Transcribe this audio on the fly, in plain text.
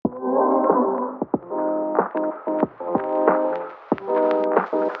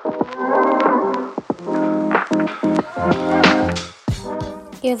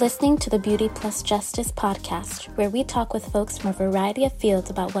You're listening to the Beauty Plus Justice podcast, where we talk with folks from a variety of fields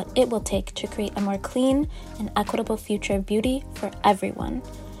about what it will take to create a more clean and equitable future of beauty for everyone.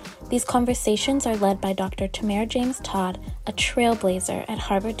 These conversations are led by Dr. Tamara James Todd, a trailblazer at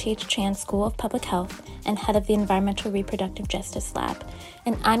Harvard T.H. Chan School of Public Health and head of the Environmental Reproductive Justice Lab.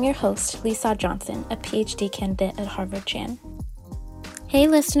 And I'm your host, Lisa Johnson, a PhD candidate at Harvard Chan. Hey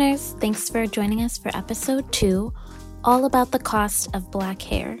listeners, thanks for joining us for episode 2, all about the cost of black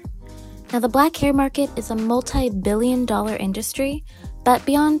hair. Now, the black hair market is a multi-billion-dollar industry, but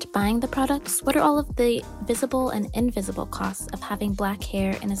beyond buying the products, what are all of the visible and invisible costs of having black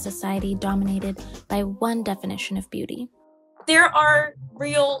hair in a society dominated by one definition of beauty? There are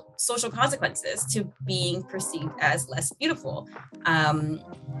real social consequences to being perceived as less beautiful.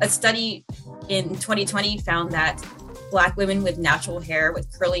 A study in 2020 found that Black women with natural hair,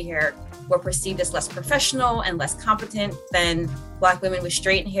 with curly hair, were perceived as less professional and less competent than Black women with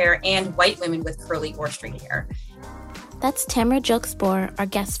straight hair and white women with curly or straight hair. That's Tamara Borr, our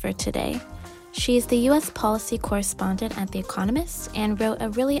guest for today. She is the U.S. policy correspondent at The Economist and wrote a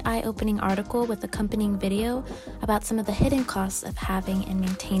really eye-opening article with accompanying video about some of the hidden costs of having and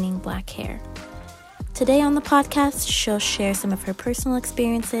maintaining black hair. Today on the podcast, she'll share some of her personal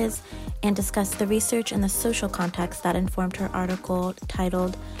experiences and discuss the research and the social context that informed her article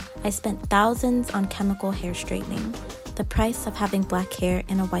titled, "I Spent Thousands on Chemical Hair Straightening, The Price of Having Black Hair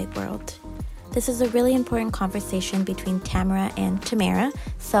in a White World." This is a really important conversation between Tamara and Tamara,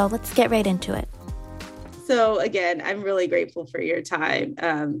 so let's get right into it. So again, I'm really grateful for your time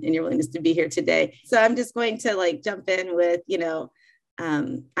and your willingness to be here today. So I'm just going to jump in with,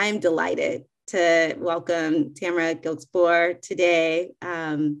 I'm delighted to welcome Tamara Gilkes Borr today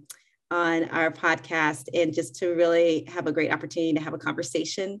on our podcast, and just to really have a great opportunity to have a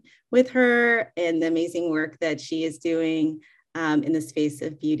conversation with her and the amazing work that she is doing in the space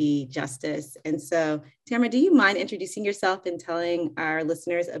of beauty justice. And so, Tamara, do you mind introducing yourself and telling our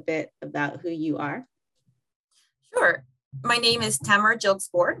listeners a bit about who you are? Sure. My name is Tamara Gilkes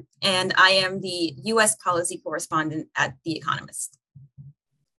Borr, and I am the U.S. policy correspondent at The Economist.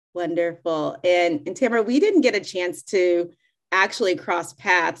 Wonderful. And Tamara, we didn't get a chance to actually cross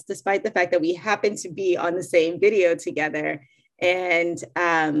paths, despite the fact that we happen to be on the same video together. And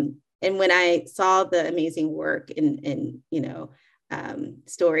when I saw the amazing work and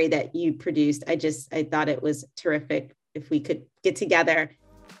story that you produced, I thought it was terrific if we could get together.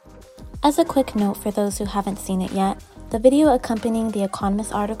 As a quick note for those who haven't seen it yet, the video accompanying the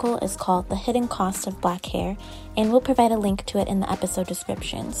Economist article is called The Hidden Cost of Black Hair, and we'll provide a link to it in the episode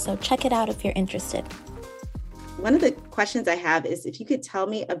description, so check it out if you're interested. One of the questions I have is if you could tell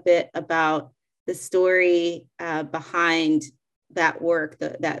me a bit about the story behind that work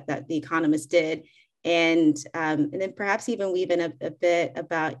that The Economist did, and then perhaps even weave in a bit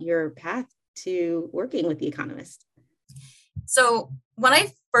about your path to working with The Economist. So when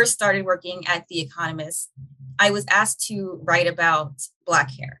I first started working at The Economist, I was asked to write about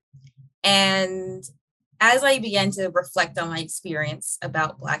Black hair. And as I began to reflect on my experience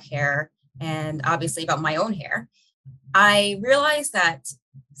about Black hair, and obviously about my own hair, I realized that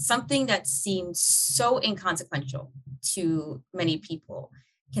something that seemed so inconsequential to many people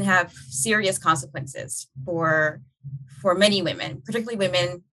can have serious consequences for many women, particularly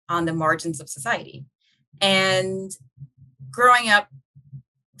women on the margins of society. And growing up,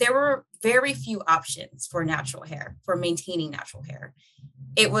 there were very few options for natural hair, for maintaining natural hair.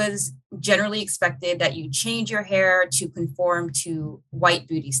 It was generally expected that you change your hair to conform to white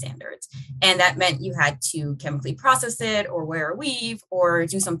beauty standards. And that meant you had to chemically process it or wear a weave or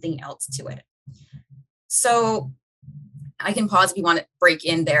do something else to it. So I can pause if you want to break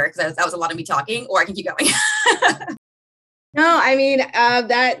in there, because that was a lot of me talking, or I can keep going. No, I mean,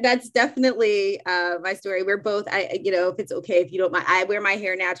 that's definitely my story. We're both, if it's okay, if you don't mind, I wear my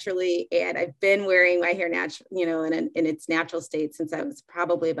hair naturally, and I've been wearing my hair in its natural state since I was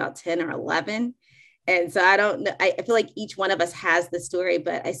probably about 10 or 11. And so I don't know, I feel like each one of us has the story,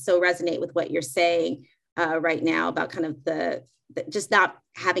 but I so resonate with what you're saying right now about kind of the just not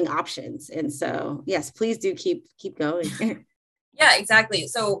having options. And so, yes, please do keep going. Yeah, exactly.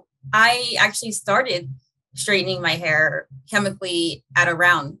 So I actually started straightening my hair chemically at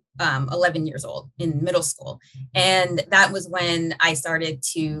around 11 years old in middle school. And that was when I started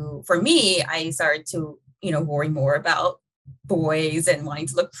to worry more about boys and wanting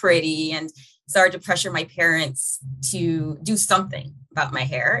to look pretty, and started to pressure my parents to do something about my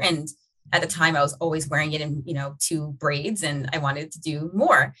hair. And at the time I was always wearing it in, 2 braids, and I wanted to do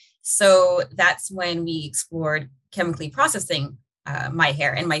more. So that's when we explored chemically processing my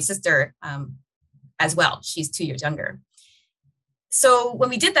hair, and my sister as well. She's 2 years younger. So when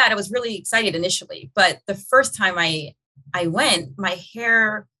we did that, I was really excited initially, but the first time I went,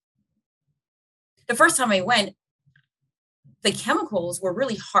 the chemicals were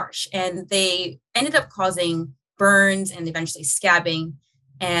really harsh and they ended up causing burns and eventually scabbing.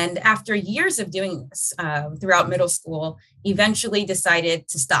 And after years of doing this throughout middle school, eventually decided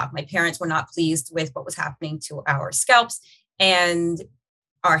to stop. My parents were not pleased with what was happening to our scalps, and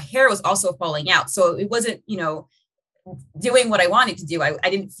our hair was also falling out. So it wasn't, doing what I wanted to do. I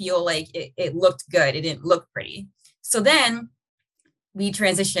didn't feel like it looked good. It didn't look pretty. So then we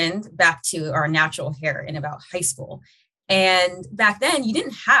transitioned back to our natural hair in about high school. And back then you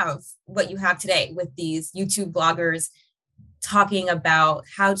didn't have what you have today with these YouTube bloggers talking about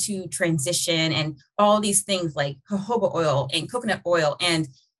how to transition and all these things like jojoba oil and coconut oil and,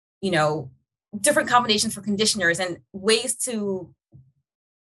 different combinations for conditioners and ways to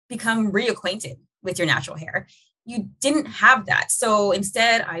become reacquainted with your natural hair. You didn't have that. So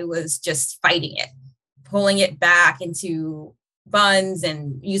instead I was just fighting it, pulling it back into buns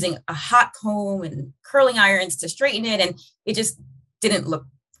and using a hot comb and curling irons to straighten it. And it just didn't look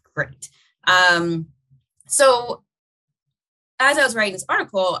great. So as I was writing this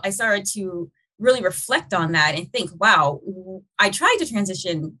article, I started to really reflect on that and think, wow, I tried to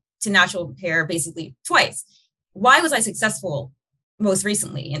transition to natural hair basically twice. Why was I successful most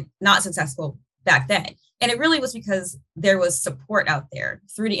recently and not successful back then? And it really was because there was support out there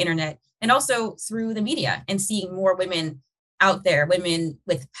through the internet and also through the media and seeing more women out there, women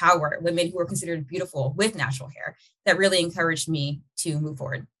with power, women who are considered beautiful with natural hair, that really encouraged me to move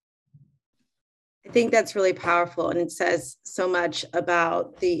forward. I think that's really powerful. And it says so much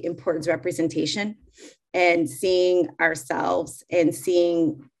about the importance of representation and seeing ourselves and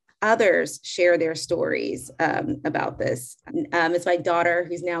seeing others share their stories about this. It's my daughter,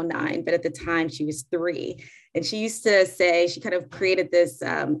 who's now 9, but at the time she was 3. And she used to say, she kind of created this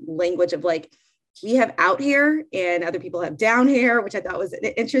language of like, we have out hair and other people have down hair, which I thought was an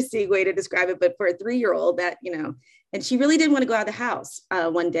interesting way to describe it. But for a 3-year-old that, and she really didn't want to go out of the house.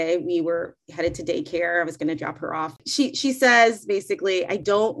 One day we were headed to daycare. I was going to drop her off. She says, basically, I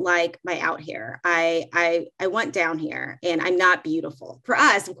don't like my out hair. I want down hair and I'm not beautiful. For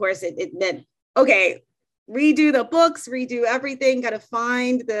us, of course, it meant, okay, redo the books, redo everything, got to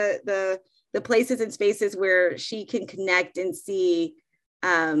find the places and spaces where she can connect and see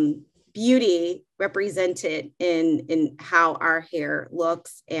beauty represented in how our hair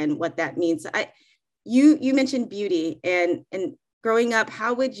looks and what that means. You mentioned beauty and growing up,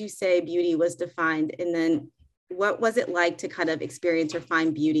 how would you say beauty was defined? And then what was it like to kind of experience or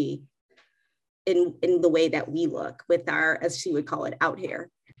find beauty in the way that we look with our, as she would call it, out hair?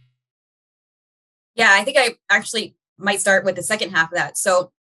 Yeah, I think I actually might start with the second half of that.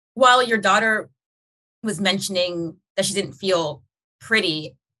 So while your daughter was mentioning that she didn't feel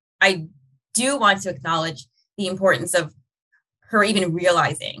pretty, I do want to acknowledge the importance of her even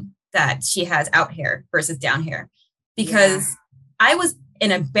realizing that she has out hair versus down hair, because I was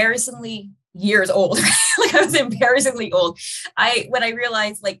an embarrassingly years old. Like I was embarrassingly old. When I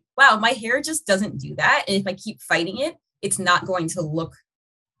realized like, wow, my hair just doesn't do that. And if I keep fighting it, it's not going to look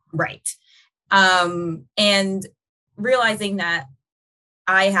right. And realizing that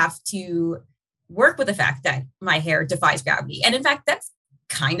I have to work with the fact that my hair defies gravity. And in fact, that's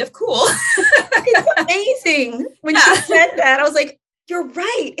kind of cool. It's amazing. When she said that, I was like, you're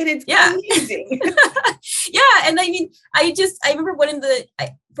right. And it's amazing. Yeah. And I mean, I remember one of the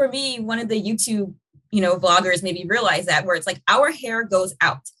YouTube, vloggers made me realize that, where it's like, our hair goes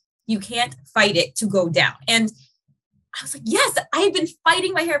out. You can't fight it to go down. And I was like, yes, I've been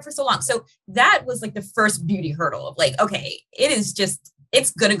fighting my hair for so long. So that was like the first beauty hurdle of like, okay,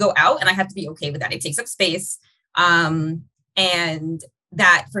 it's going to go out and I have to be okay with that. It takes up space. And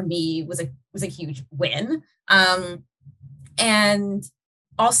that for me was a huge win. And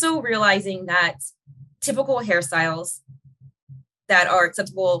also realizing that typical hairstyles that are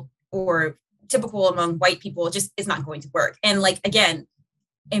acceptable or typical among white people just is not going to work. And like, again,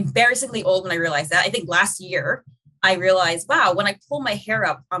 embarrassingly old when I realized that. I think last year I realized, wow, when I pull my hair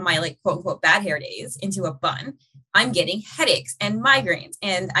up on my like quote unquote bad hair days into a bun, I'm getting headaches and migraines.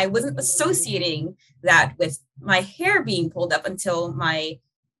 And I wasn't associating that with my hair being pulled up until my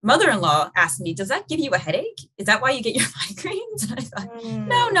mother-in-law asked me, does that give you a headache? Is that why you get your migraines? And I thought,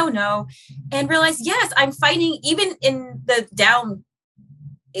 no. And realized, yes, I'm fighting even in the down,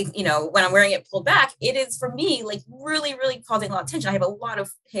 when I'm wearing it pulled back, it is for me, like really, really causing a lot of tension. I have a lot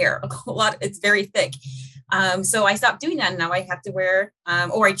of hair, it's very thick. So I stopped doing that. And now I have to wear,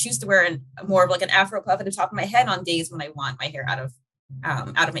 or I choose to wear more of like an Afro puff at the top of my head on days when I want my hair out of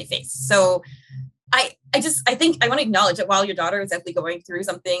my face. So I think I want to acknowledge that while your daughter is definitely going through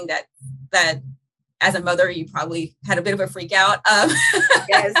something that as a mother, you probably had a bit of a freak out.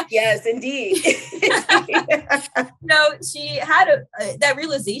 Yes, indeed. She had that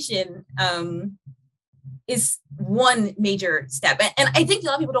realization is one major step. And I think a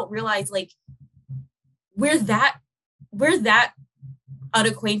lot of people don't realize, like, we're that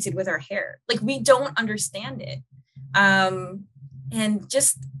unacquainted with our hair. Like, we don't understand it. And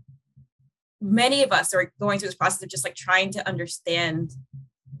just many of us are going through this process of just like trying to understand,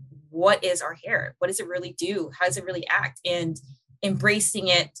 what is our hair? What does it really do? How does it really act? And embracing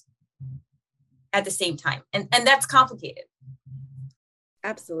it at the same time. And that's complicated.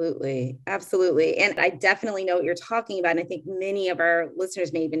 Absolutely. Absolutely. And I definitely know what you're talking about. And I think many of our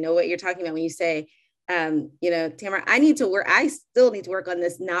listeners may even know what you're talking about when you say, Tamara, I still need to work on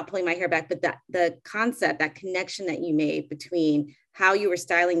this, not pulling my hair back, but the concept, that connection that you made between how you were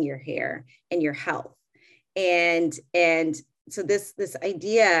styling your hair and your health. And so this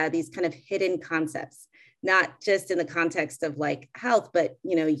idea, these kind of hidden concepts, not just in the context of like health, but,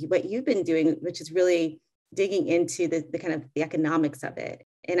 what you've been doing, which is really digging into the kind of the economics of it.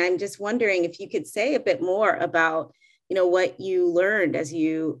 And I'm just wondering if you could say a bit more about, what you learned as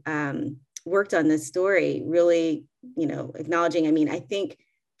you worked on this story, really, acknowledging, I think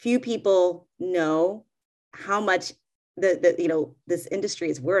few people know how much this industry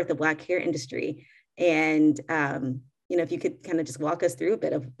is worth, the Black hair industry. And, if you could kind of just walk us through a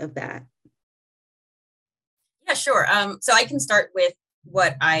bit of that. Yeah, sure. So I can start with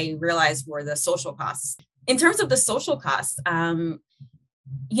what I realized were the social costs. In terms of the social costs, I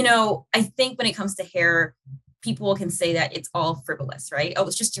think when it comes to hair, people can say that it's all frivolous, right? Oh,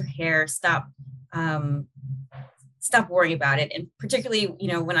 it's just your hair. Stop worrying about it. And particularly,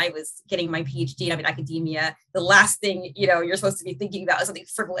 when I was getting my PhD and I'm in academia, the last thing, you're supposed to be thinking about is something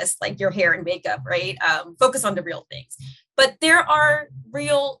frivolous like your hair and makeup, right? Focus on the real things. But there are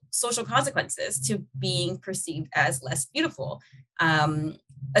real social consequences to being perceived as less beautiful. A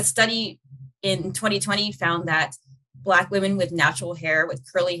study in 2020 found that Black women with natural hair, with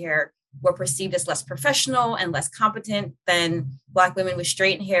curly hair, were perceived as less professional and less competent than Black women with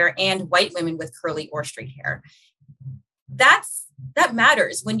straight hair and white women with curly or straight hair. That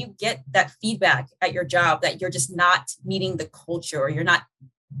matters when you get that feedback at your job that you're just not meeting the culture, or you're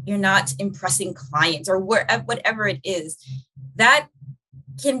not impressing clients, or whatever it is. That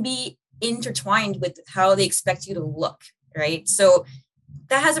can be intertwined with how they expect you to look, right? So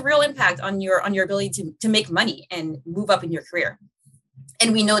that has a real impact on your ability to make money and move up in your career.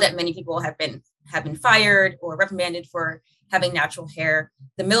 And we know that many people have been fired or reprimanded for having natural hair.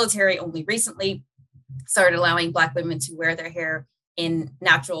 The military only recently started allowing Black women to wear their hair in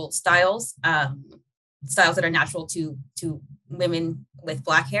natural styles that are natural to women with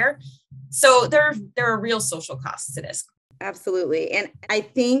Black hair. So there are real social costs to this. Absolutely. And I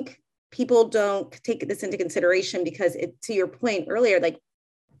think people don't take this into consideration because to your point earlier, like,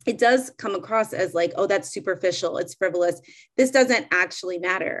 it does come across as like, oh, that's superficial, it's frivolous. This doesn't actually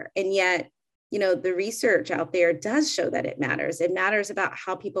matter. And yet, the research out there does show that it matters. It matters about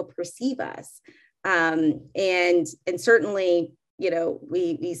how people perceive us. And certainly,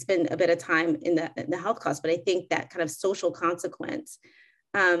 we spend a bit of time in the health costs, but I think that kind of social consequence.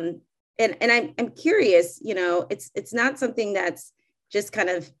 And I'm curious, it's not something that's just kind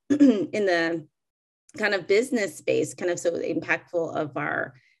of in the kind of business space, kind of so impactful of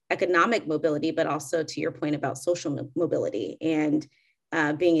our economic mobility, but also to your point about social mobility and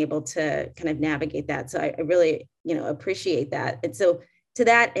being able to kind of navigate that. So I really, appreciate that. And so to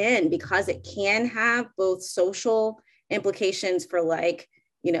that end, because it can have both social implications for like,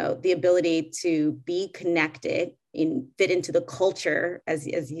 the ability to be connected and fit into the culture as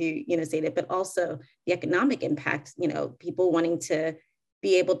you, stated, but also the economic impact, people wanting to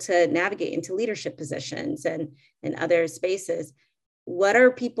be able to navigate into leadership positions and other spaces. What are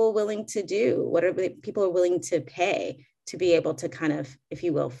people willing to do? What are people willing to pay to be able to kind of, if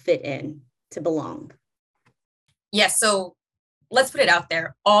you will, fit in, to belong? Yes. So let's put it out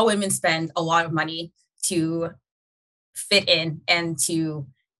there. All women spend a lot of money to fit in and to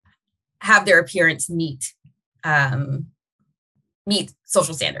have their appearance meet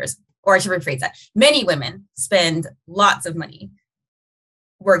social standards. Or I should rephrase that. Many women spend lots of money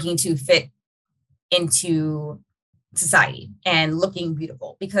working to fit into society and looking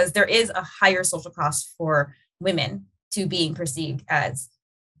beautiful, because there is a higher social cost for women to being perceived as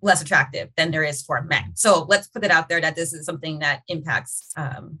less attractive than there is for men. So let's put it out there that this is something that impacts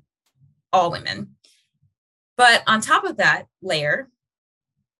all women. But on top of that layer,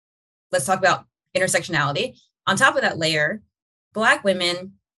 let's talk about intersectionality. On top of that layer, Black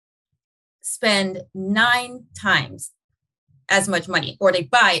women spend 9 times as much money, or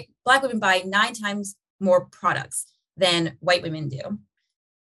Black women buy 9 times more products than white women do.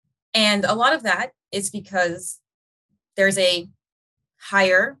 And a lot of that is because there's a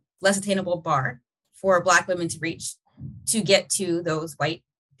higher, less attainable bar for Black women to reach to get to those white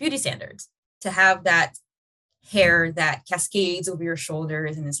beauty standards, to have that hair that cascades over your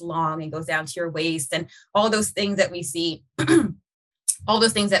shoulders and is long and goes down to your waist, and all those things that we see, all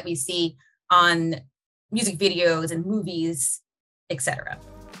those things that we see on music videos and movies, etc.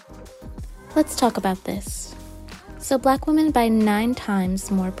 Let's talk about this. So Black women buy 9 times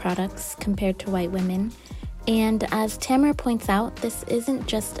more products compared to white women. And as Tamara points out, this isn't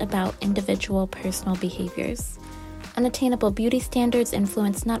just about individual personal behaviors. Unattainable beauty standards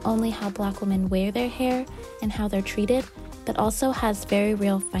influence not only how Black women wear their hair and how they're treated, but also has very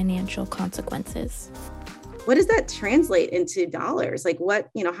real financial consequences. What does that translate into dollars? Like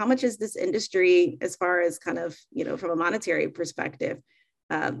how much is this industry as far as kind of, from a monetary perspective,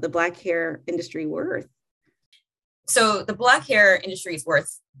 the Black hair industry worth? So the Black hair industry is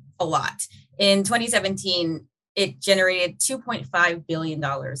worth a lot. In 2017, it generated $2.5 billion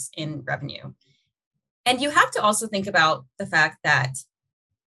in revenue. And you have to also think about the fact that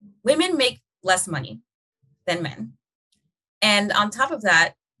women make less money than men. And on top of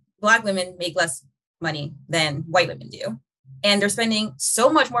that, Black women make less money than white women do. And they're spending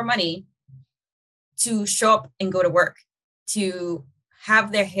so much more money to show up and go to work, to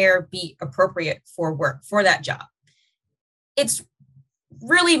have their hair be appropriate for work, for that job. It's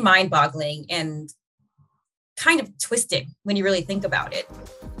really mind-boggling and kind of twisted when you really think about it.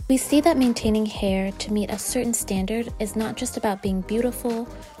 We see that maintaining hair to meet a certain standard is not just about being beautiful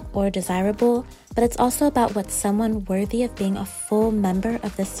or desirable, but it's also about what someone worthy of being a full member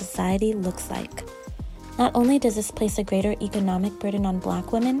of this society looks like. Not only does this place a greater economic burden on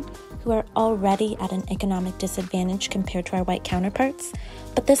Black women, who are already at an economic disadvantage compared to our white counterparts,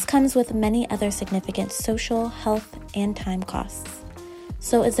 but this comes with many other significant social, health, and time costs.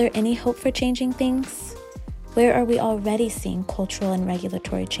 So is there any hope for changing things? Where are we already seeing cultural and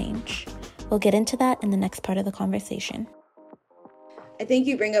regulatory change? We'll get into that in the next part of the conversation. I think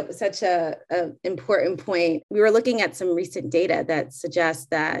you bring up such an important point. We were looking at some recent data that suggests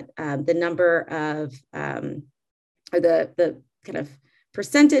that the number of, or the kind of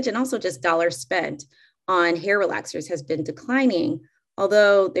percentage and also just dollars spent on hair relaxers has been declining,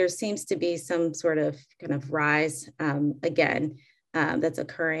 although there seems to be some sort of kind of rise again that's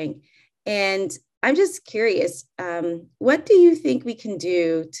occurring. And I'm just curious, what do you think we can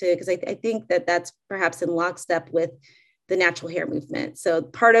do because I think that that's perhaps in lockstep with the natural hair movement. So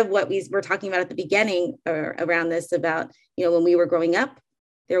part of what we were talking about at the beginning around this about, when we were growing up,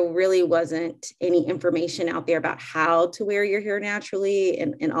 there really wasn't any information out there about how to wear your hair naturally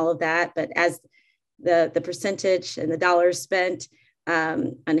and all of that. But as the percentage and the dollars spent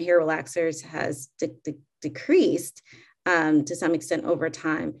on hair relaxers has decreased to some extent over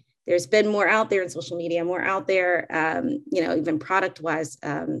time, there's been more out there in social media, more out there, even product-wise,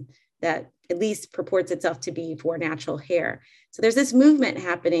 that at least purports itself to be for natural hair. So there's this movement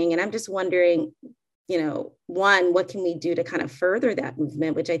happening, and I'm just wondering, one, what can we do to kind of further that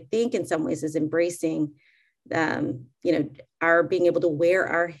movement, which I think in some ways is embracing, our being able to wear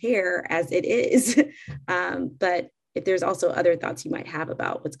our hair as it is. But if there's also other thoughts you might have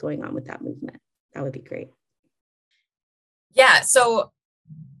about what's going on with that movement, that would be great. Yeah, so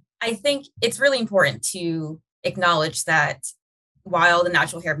I think it's really important to acknowledge that while the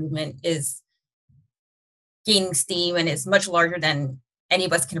natural hair movement is gaining steam and is much larger than any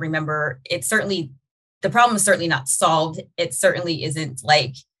of us can remember, the problem is certainly not solved. It certainly isn't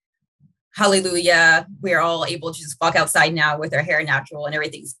like, hallelujah, we're all able to just walk outside now with our hair natural and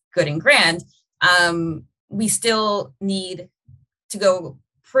everything's good and grand. We still need to go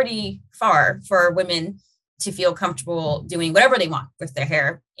pretty far for women to feel comfortable doing whatever they want with their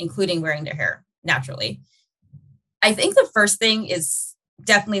hair, including wearing their hair naturally. I think the first thing is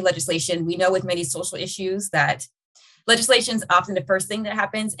definitely legislation. We know with many social issues that legislation is often the first thing that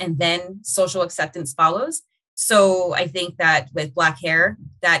happens and then social acceptance follows. So I think that with Black hair,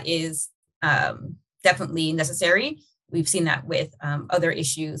 that is definitely necessary. We've seen that with other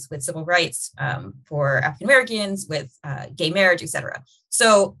issues with civil rights for African Americans, with gay marriage, et cetera.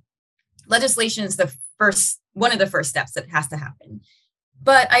 So legislation is one of the first steps that has to happen.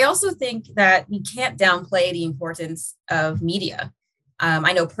 But I also think that we can't downplay the importance of media.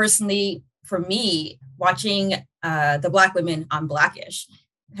 I know personally, for me, watching the Black women on Blackish,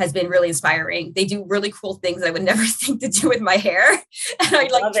 has been really inspiring. They do really cool things I would never think to do with my hair. And I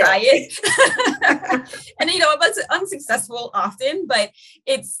like try it. And, I'm unsuccessful often, but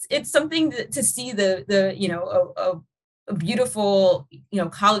it's something to see the a beautiful,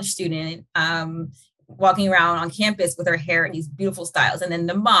 college student, walking around on campus with her hair in these beautiful styles. And then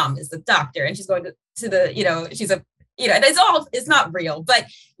the mom is the doctor and she's going to the, she's a, and it's not real, but,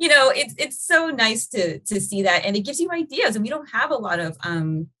 it's so nice to see that. And it gives you ideas. And we don't have a lot of,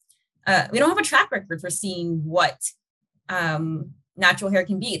 we don't have a track record for seeing what natural hair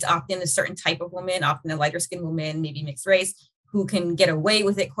can be. It's often a certain type of woman, often a lighter skinned woman, maybe mixed race, who can get away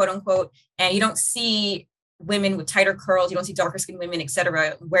with it, quote unquote. And you don't see women with tighter curls, you don't see darker skinned women, et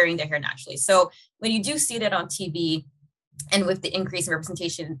cetera, wearing their hair naturally. So when you do see that on TV and with the increase in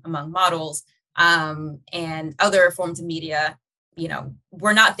representation among models, and other forms of media,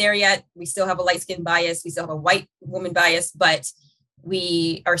 we're not there yet. We still have a light skin bias. We still have a white woman bias, but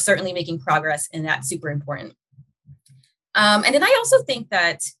we are certainly making progress, and that's super important. And then I also think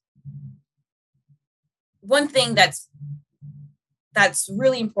that one thing that's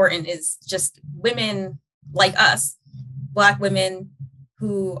really important is just women like us, Black women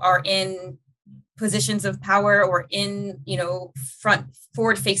who are in positions of power or in,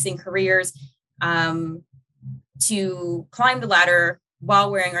 forward-facing careers, to climb the ladder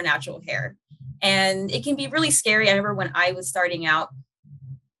while wearing our natural hair. And it can be really scary. I remember when I was starting out,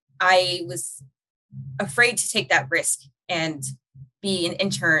 I was afraid to take that risk and be an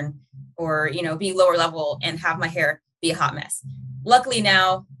intern or, be lower level and have my hair be a hot mess. Luckily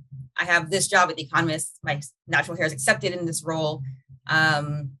now I have this job at The Economist. My natural hair is accepted in this role.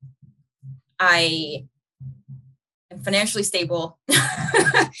 I am financially stable.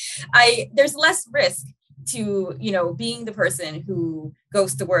 There's less risk to, being the person who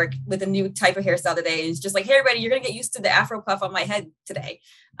goes to work with a new type of hairstyle today. It's just like, hey, everybody, you're going to get used to the Afro puff on my head today.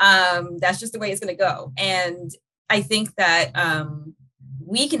 That's just the way it's going to go. And I think that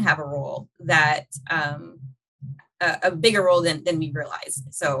we can have a role that, a bigger role than we realize.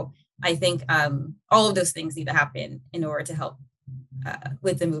 So I think all of those things need to happen in order to help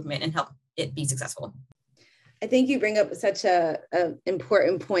with the movement and help it be successful. I think you bring up such a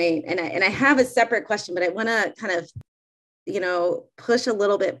important point, and I have a separate question, but I want to kind of, push a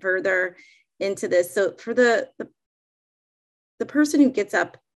little bit further into this. So for the person who gets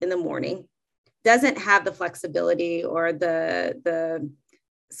up in the morning, doesn't have the flexibility or the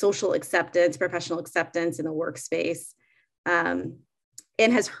social acceptance, professional acceptance in the workspace, and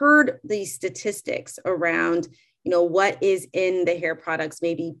has heard the statistics around, what is in the hair products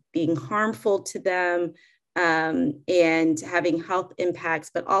maybe being harmful to them, and having health impacts,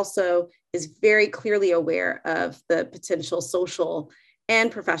 but also is very clearly aware of the potential social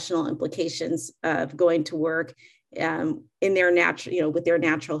and professional implications of going to work in their natural, with their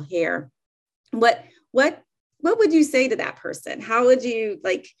natural hair. What would you say to that person? How would you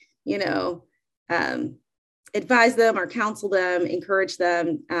advise them or counsel them, encourage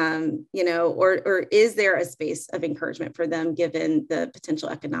them, or is there a space of encouragement for them given the potential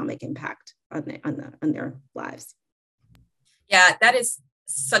economic impact on their lives? Yeah, that is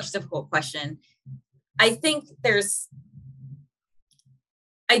such a difficult question. I think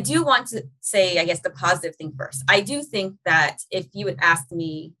I do want to say, I guess, the positive thing first. I do think that if you had asked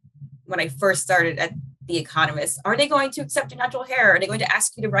me when I first started at The Economist, are they going to accept your natural hair? Are they going to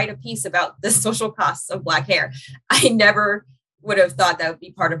ask you to write a piece about the social costs of Black hair? I never would have thought that would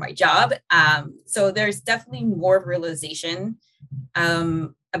be part of my job. So there's definitely more realization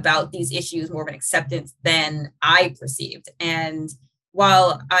about these issues, more of an acceptance than I perceived. And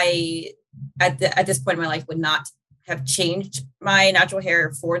while I, at this point in my life, would not have changed my natural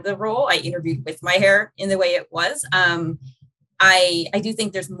hair for the role, I interviewed with my hair in the way it was. I do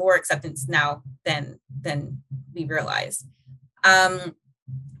think there's more acceptance now than we realize.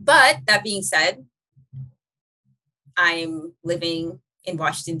 But that being said, I'm living in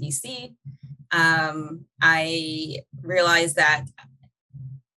Washington, D.C. I realize that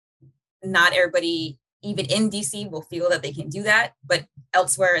not everybody, even in D.C., will feel that they can do that, but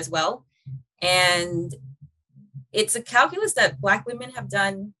elsewhere as well. And it's a calculus that Black women have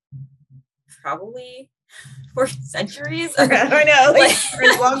done probably for centuries. I know, like for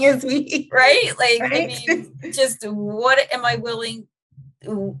as long as we, right? Like, right? I mean, just what am I willing?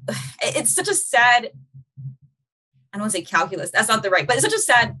 It's such a sad, I don't want to say calculus, that's not the right, but it's such a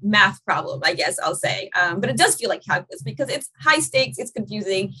sad math problem, I guess I'll say. But it does feel like calculus because it's high stakes, it's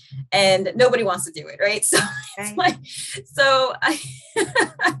confusing, and nobody wants to do it, right? So it's like,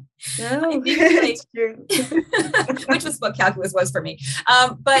 no, I think, like, true. Which was what calculus was for me.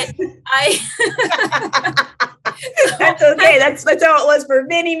 But That's okay. That's how it was for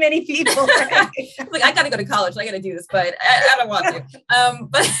many, many people. Like, I got to go to college. I got to do this, but I don't want to.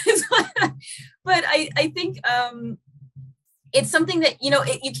 But I think it's something that,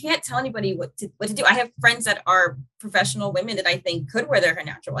 you can't tell anybody what to do. I have friends that are professional women that I think could wear their hair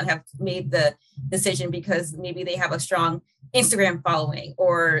natural and have made the decision because maybe they have a strong Instagram following,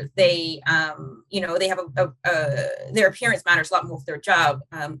 or they have their appearance matters a lot more for their job,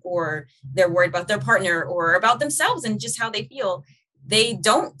 or they're worried about their partner or about themselves and just how they feel. They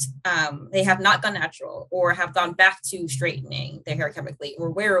have not gone natural or have gone back to straightening their hair chemically or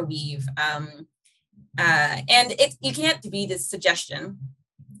wear a weave. And you can't be this suggestion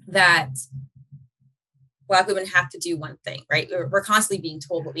that Black women have to do one thing, right? We're constantly being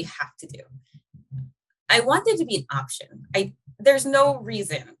told what we have to do. I want there to be an option. There's no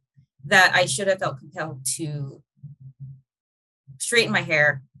reason that I should have felt compelled to straighten my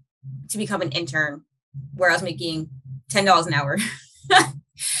hair to become an intern where I was making $10 an hour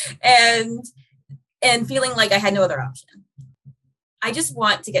and feeling like I had no other option. I just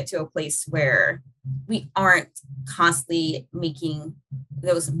want to get to a place where we aren't constantly making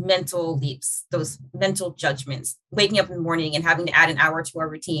those mental leaps, those mental judgments, waking up in the morning and having to add an hour to our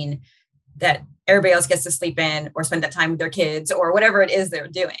routine that everybody else gets to sleep in or spend that time with their kids or whatever it is they're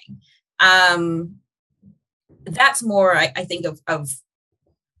doing. That's more, I think, of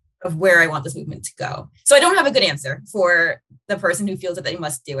where I want this movement to go. So I don't have a good answer for the person who feels that they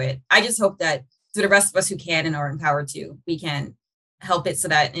must do it. I just hope that to the rest of us who can and are empowered to, we can help it so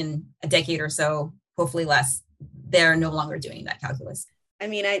that in a decade or so, hopefully less, they're no longer doing that calculus. I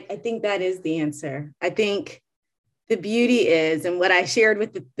mean, I think that is the answer. I think the beauty is, and what I shared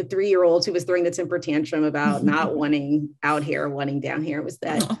with the 3-year-old who was throwing the temper tantrum about not wanting out hair, wanting down hair, was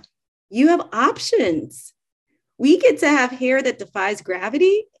that you have options. We get to have hair that defies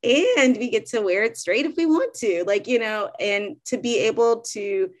gravity, and we get to wear it straight if we want to, and to be able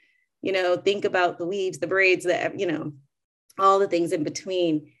to, think about the weaves, the braids, all the things in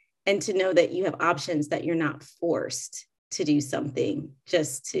between, and to know that you have options, that you're not forced to do something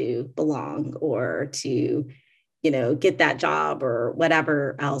just to belong or to, get that job or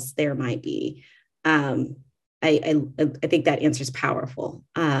whatever else there might be. I think that answer is powerful.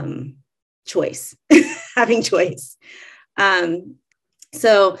 Choice, having choice.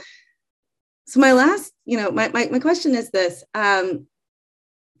 So my last, my question is this,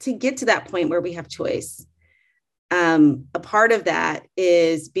 to get to that point where we have choice. A part of that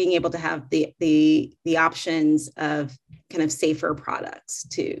is being able to have the options of kind of safer products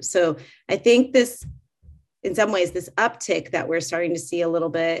too. So I think this, in some ways, this uptick that we're starting to see a little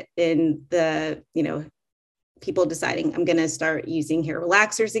bit in the, people deciding I'm going to start using hair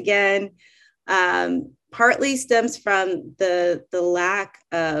relaxers again, partly stems from the lack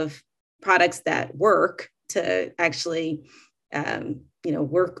of products that work to actually,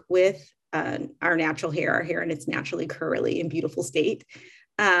 work with our natural hair, our hair in its naturally curly and beautiful state,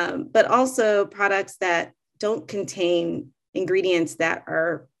 but also products that don't contain ingredients that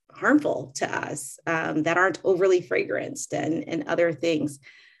are harmful to us, that aren't overly fragranced and other things.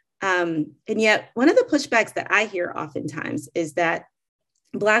 And yet one of the pushbacks that I hear oftentimes is that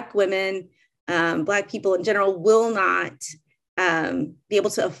Black women, Black people in general, will not be able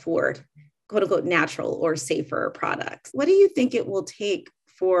to afford quote unquote natural or safer products. What do you think it will take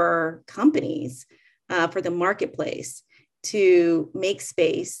for companies, for the marketplace, to make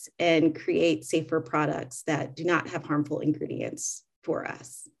space and create safer products that do not have harmful ingredients for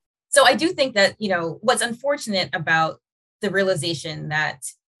us? So I do think that, what's unfortunate about the realization that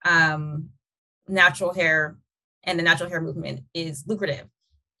natural hair and the natural hair movement is lucrative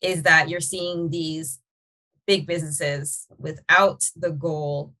is that you're seeing these big businesses without the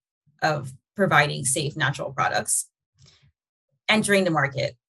goal of providing safe natural products entering the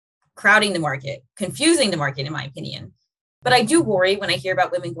market, crowding the market, confusing the market, in my opinion. But I do worry when I hear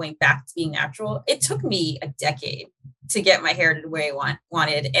about women going back to being natural. It took me a decade to get my hair to the way I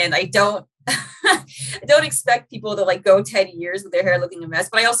wanted. And I don't expect people to go 10 years with their hair looking a mess,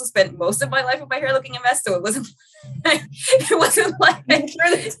 but I also spent most of my life with my hair looking a mess. So it wasn't like, I'm sure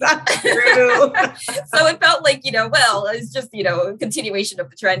that's not true. So it felt like, it's just, a continuation of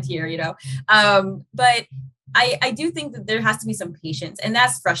the trend here, but I do think that there has to be some patience, and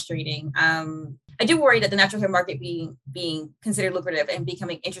that's frustrating. I do worry that the natural hair market being considered lucrative and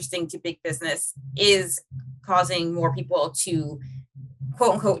becoming interesting to big business is causing more people to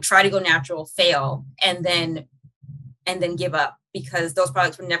quote unquote try to go natural, fail, and then give up because those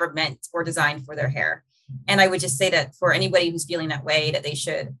products were never meant or designed for their hair. And I would just say that for anybody who's feeling that way, that they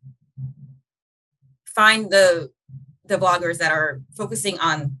should find the bloggers that are focusing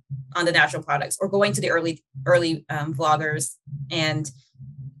on on the natural products, or going to the early vloggers and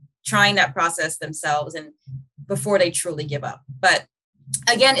trying that process themselves and before they truly give up. But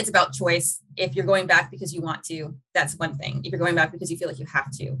again, it's about choice. If you're going back because you want to, that's one thing. If you're going back because you feel like you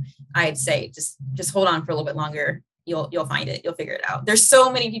have to, I'd say just hold on for a little bit longer. You'll find it. You'll figure it out. There's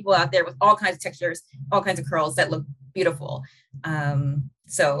so many people out there with all kinds of textures, all kinds of curls that look beautiful.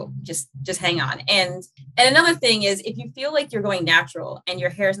 So just hang on. And another thing is, if you feel like you're going natural and your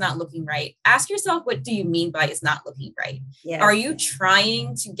hair is not looking right, ask yourself, what do you mean by it's not looking right? Yes. Are you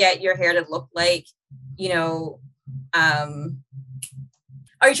trying to get your hair to look like,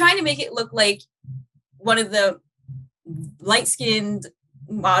 are you trying to make it look like one of the light-skinned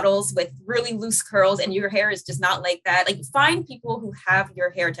models with really loose curls, and your hair is just not like that? Like, find people who have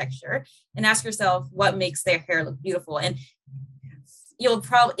your hair texture and ask yourself what makes their hair look beautiful. And you'll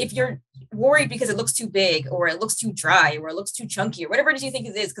probably, if you're worried because it looks too big or it looks too dry or it looks too chunky or whatever it is you think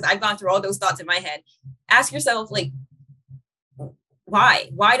it is, because I've gone through all those thoughts in my head, ask yourself, like, why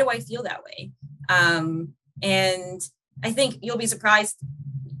do I feel that way? And I think you'll be surprised.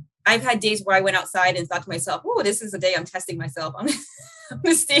 I've had days where I went outside and thought to myself, oh, this is the day I'm testing myself. I'm going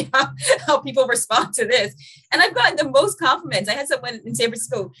to see how people respond to this. And I've gotten the most compliments. I had someone in San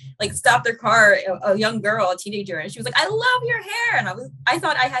Francisco, like, stop their car, a young girl, a teenager, and she was like, I love your hair. And I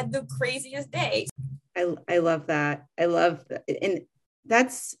thought I had the craziest day. I love that. I love that. And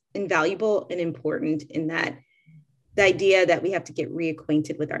that's invaluable and important, in that the idea that we have to get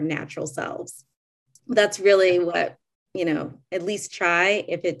reacquainted with our natural selves. That's really what, at least try.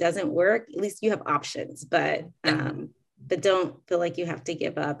 If it doesn't work, at least you have options, but don't feel like you have to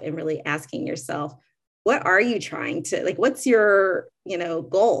give up, and really asking yourself, what are you trying to, like, what's your,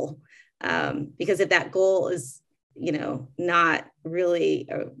 goal? Because if that goal is, not really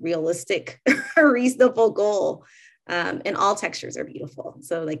a realistic or reasonable goal, and all textures are beautiful.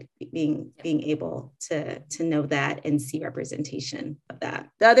 So, like, being able to know that and see representation of that.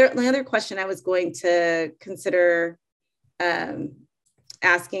 The other question I was going to consider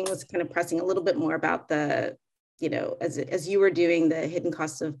asking was kind of pressing a little bit more about the, as you were doing the hidden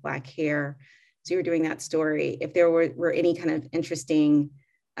costs of Black hair, so you were doing that story, if there were any kind of interesting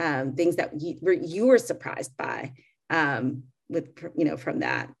things that you were surprised by from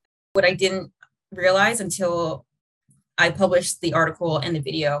that. What I didn't realize until I published the article and the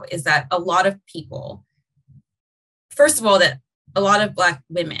video is that a lot of people, first of all, that a lot of Black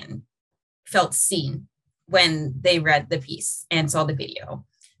women felt seen when they read the piece and saw the video,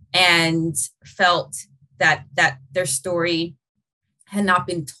 and felt that their story had not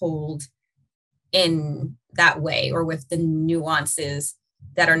been told in that way or with the nuances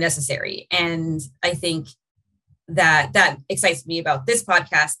that are necessary. And I think that excites me about this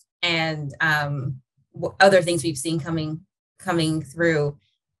podcast and other things we've seen coming through,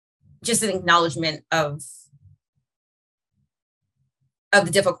 just an acknowledgement of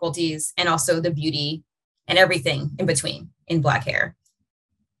the difficulties and also the beauty and everything in between in Black hair.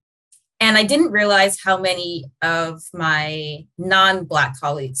 And I didn't realize how many of my non-Black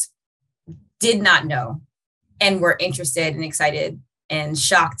colleagues did not know and were interested and excited and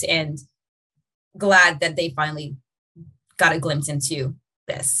shocked and glad that they finally got a glimpse into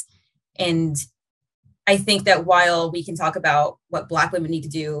this. And I think that while we can talk about what Black women need to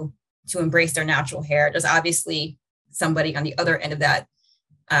do to embrace their natural hair, there's obviously somebody on the other end of that,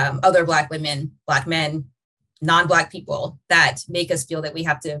 other Black women, Black men, non-Black people that make us feel that we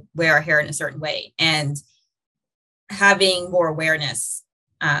have to wear our hair in a certain way. And having more awareness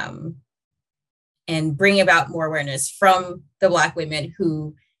and bring about more awareness from the Black women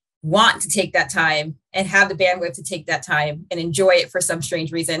who want to take that time and have the bandwidth to take that time and enjoy it for some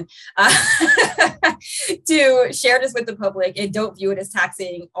strange reason, to share this with the public and don't view it as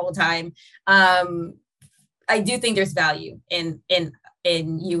taxing all the time. I do think there's value in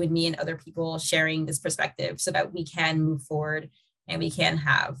you and me and other people sharing this perspective so that we can move forward and we can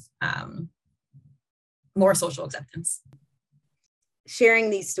have more social acceptance. Sharing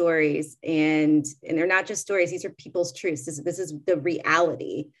these stories, and they're not just stories, these are people's truths. This is the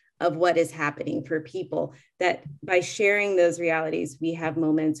reality of what is happening for people, that by sharing those realities, we have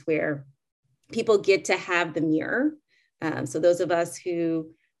moments where people get to have the mirror. So those of us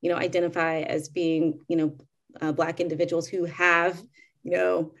who, identify as being, Black individuals who have,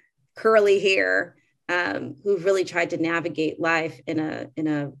 curly hair, who've really tried to navigate life in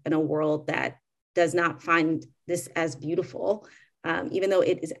a world that does not find this as beautiful, even though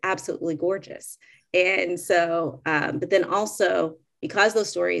it is absolutely gorgeous. And so, but then also, because those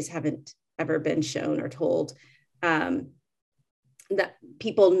stories haven't ever been shown or told, that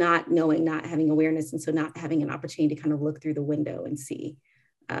people not knowing, not having awareness, and so not having an opportunity to kind of look through the window and see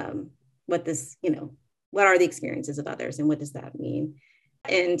what this, what are the experiences of others and what does that mean?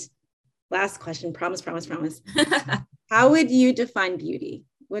 And last question, promise. How would you define beauty?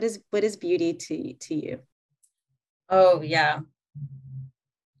 What is beauty to you? Oh, yeah.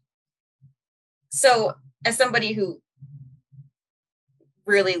 So as somebody who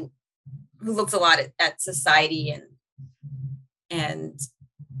looks a lot at society and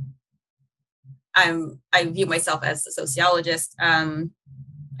I view myself as a sociologist,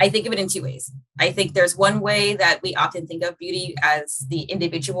 I think of it in two ways. I think there's one way that we often think of beauty as the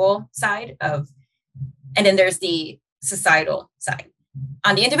individual side and then there's the societal side.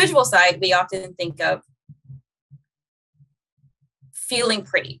 On the individual side, we often think of feeling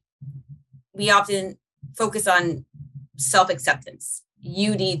pretty. We often focus on self-acceptance.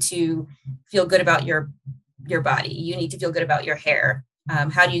 You need to feel good about your body. You need to feel good about your hair.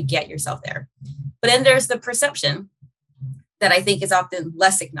 How do you get yourself there? But then there's the perception that I think is often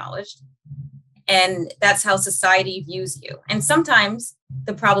less acknowledged. And that's how society views you. And sometimes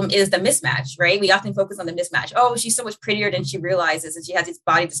the problem is the mismatch, right? We often focus on the mismatch. Oh, she's so much prettier than she realizes, and she has this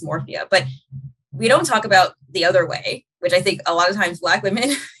body dysmorphia. But we don't talk about the other way, which I think a lot of times Black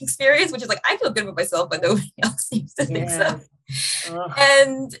women experience, which is like, I feel good about myself, but nobody else seems to think so. Ugh.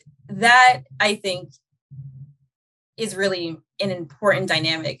 And that, I think, is really an important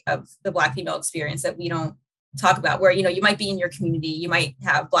dynamic of the Black female experience that we don't talk about, where, you might be in your community, you might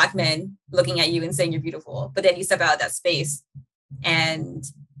have Black men looking at you and saying you're beautiful, but then you step out of that space and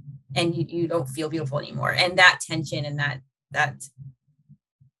you don't feel beautiful anymore. And that tension and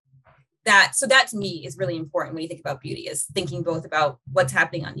so that to me is really important when you think about beauty, is thinking both about what's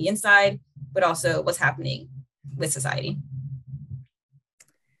happening on the inside, but also what's happening with society.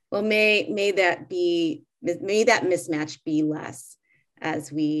 Well, may that mismatch be less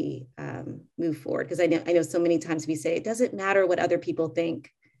as we move forward. Because I know so many times we say it doesn't matter what other people think,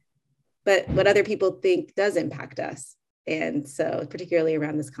 but what other people think does impact us. And so particularly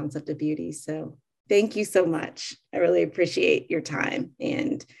around this concept of beauty. So thank you so much. I really appreciate your time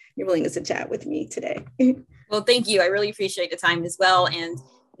and your willingness to chat with me today. Well, thank you. I really appreciate the time as well. And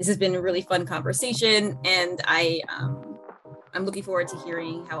this has been a really fun conversation. And I'm looking forward to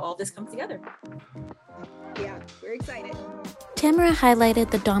hearing how all this comes together. Yeah, we're excited. Tamara highlighted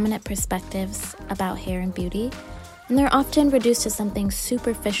the dominant perspectives about hair and beauty, and they're often reduced to something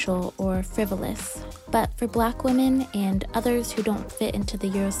superficial or frivolous. But for Black women and others who don't fit into the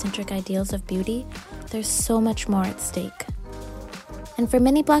Eurocentric ideals of beauty, there's so much more at stake. And for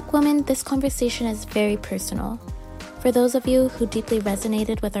many Black women, this conversation is very personal. For those of you who deeply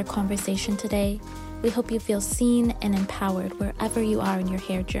resonated with our conversation today, we hope you feel seen and empowered wherever you are in your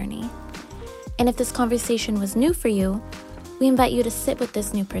hair journey. And if this conversation was new for you, we invite you to sit with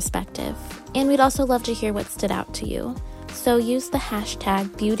this new perspective. And we'd also love to hear what stood out to you. So use the hashtag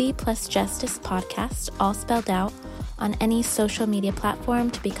BeautyPlusJusticePodcast, all spelled out, on any social media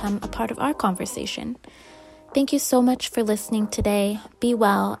platform to become a part of our conversation. Thank you so much for listening today. Be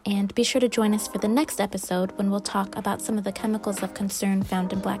well, and be sure to join us for the next episode when we'll talk about some of the chemicals of concern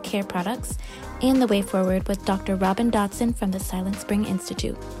found in Black hair products and the way forward with Dr. Robin Dodson from the Silent Spring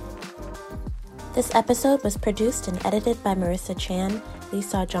Institute. This episode was produced and edited by Marissa Chan,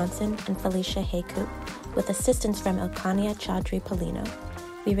 Lisa Johnson, and Felicia Haycoop, with assistance from Ilkania Chaudhry Polino.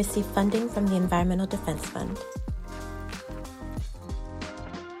 We received funding from the Environmental Defense Fund.